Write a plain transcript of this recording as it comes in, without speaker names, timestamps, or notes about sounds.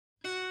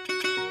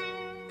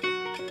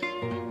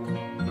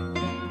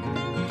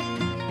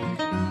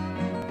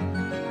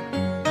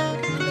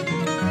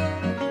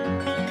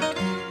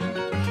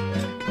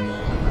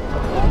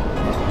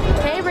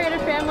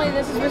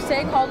this is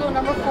Recee,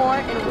 number 4,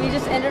 and we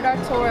just ended our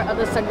tour of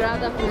the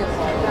Sagrada Familia.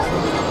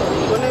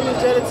 My name is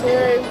Jada,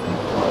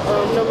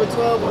 number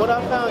 12. What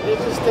I found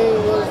interesting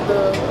was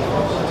the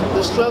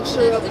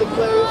structure of the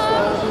place.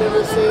 I've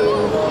never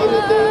seen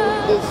anything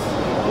this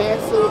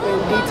massive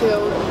and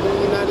detailed in the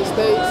United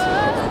States.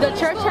 The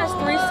church has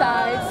 3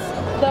 sides.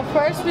 The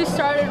first we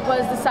started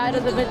was the side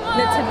of the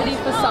Nativity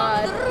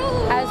facade.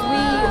 As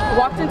we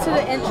walked into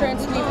the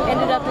entrance, we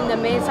ended up in the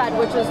main side,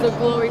 which was the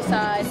glory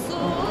side.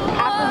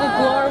 After the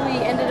glory, we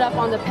ended up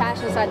on the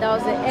Passion side. That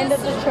was the end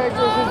of the church,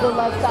 which was the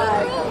left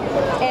side.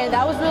 And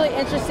that was really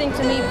interesting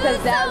to me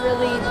because that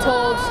really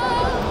told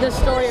the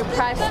story of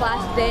Christ's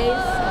last days.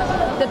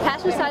 The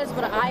Passion side is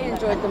what I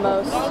enjoyed the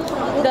most.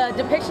 The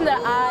depiction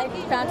that I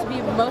found to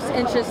be most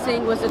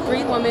interesting was the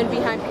 3 women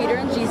behind Peter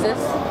and Jesus.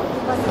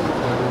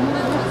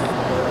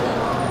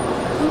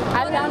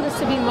 I found this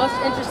to be most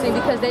interesting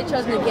because they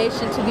chose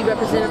negation to be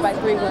represented by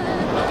 3 women.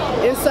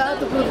 Inside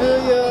the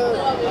pavilion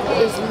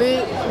is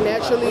lit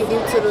naturally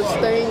due to the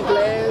stained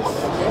glass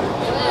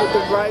with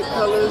the bright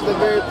colors. They're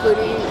very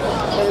pretty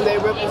and they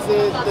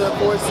represent the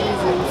 4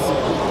 seasons.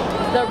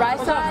 The right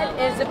side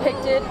is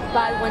depicted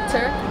by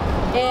winter.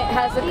 It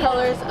has the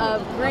colors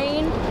of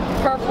green,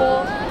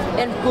 purple,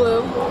 and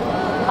blue.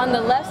 On the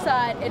left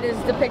side, it is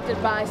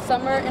depicted by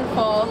summer and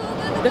fall.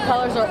 The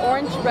colors are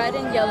orange, red,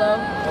 and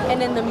yellow.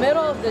 And in the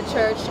middle of the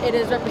church, it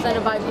is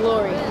represented by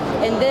glory.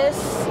 And this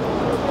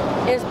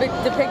is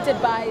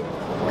depicted by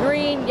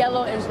green,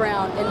 yellow, and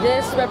brown. And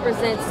this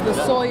represents the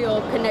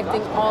soil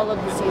connecting all of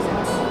the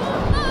seasons.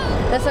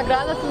 The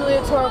Sagrada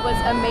Familia tour was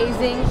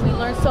amazing. We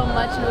learned so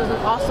much and it was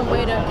an awesome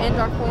way to end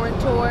our foreign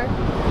tour.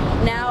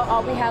 Now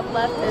all we have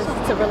left is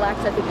to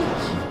relax at the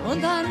beach.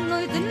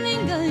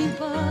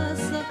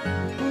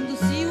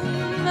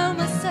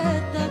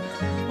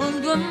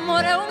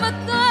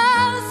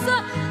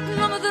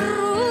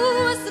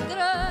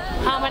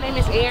 Hi, my name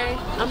is Erin.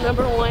 I'm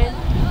number 1.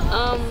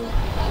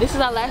 This is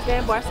our last day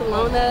in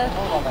Barcelona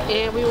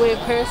and we went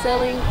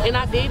parasailing and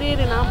I did it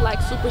and I'm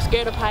like super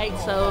scared of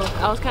heights, so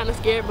I was kind of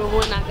scared, but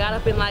when I got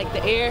up in like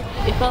the air,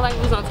 it felt like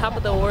we was on top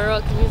of the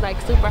world because we was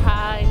like super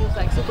high and it was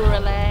like super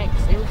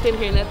relaxed and we couldn't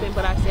hear nothing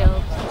but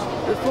ourselves.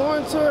 The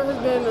foreign tour has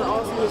been an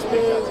awesome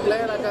experience.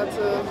 Glad I got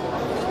to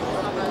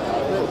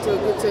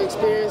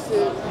experience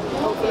it.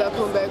 Hopefully I'll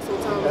come back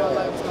sometime in my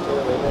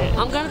lifetime.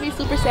 I'm gonna be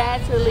super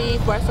sad to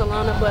leave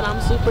Barcelona, but I'm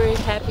super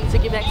happy to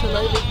get back to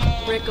Lubbock,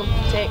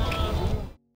 Tech.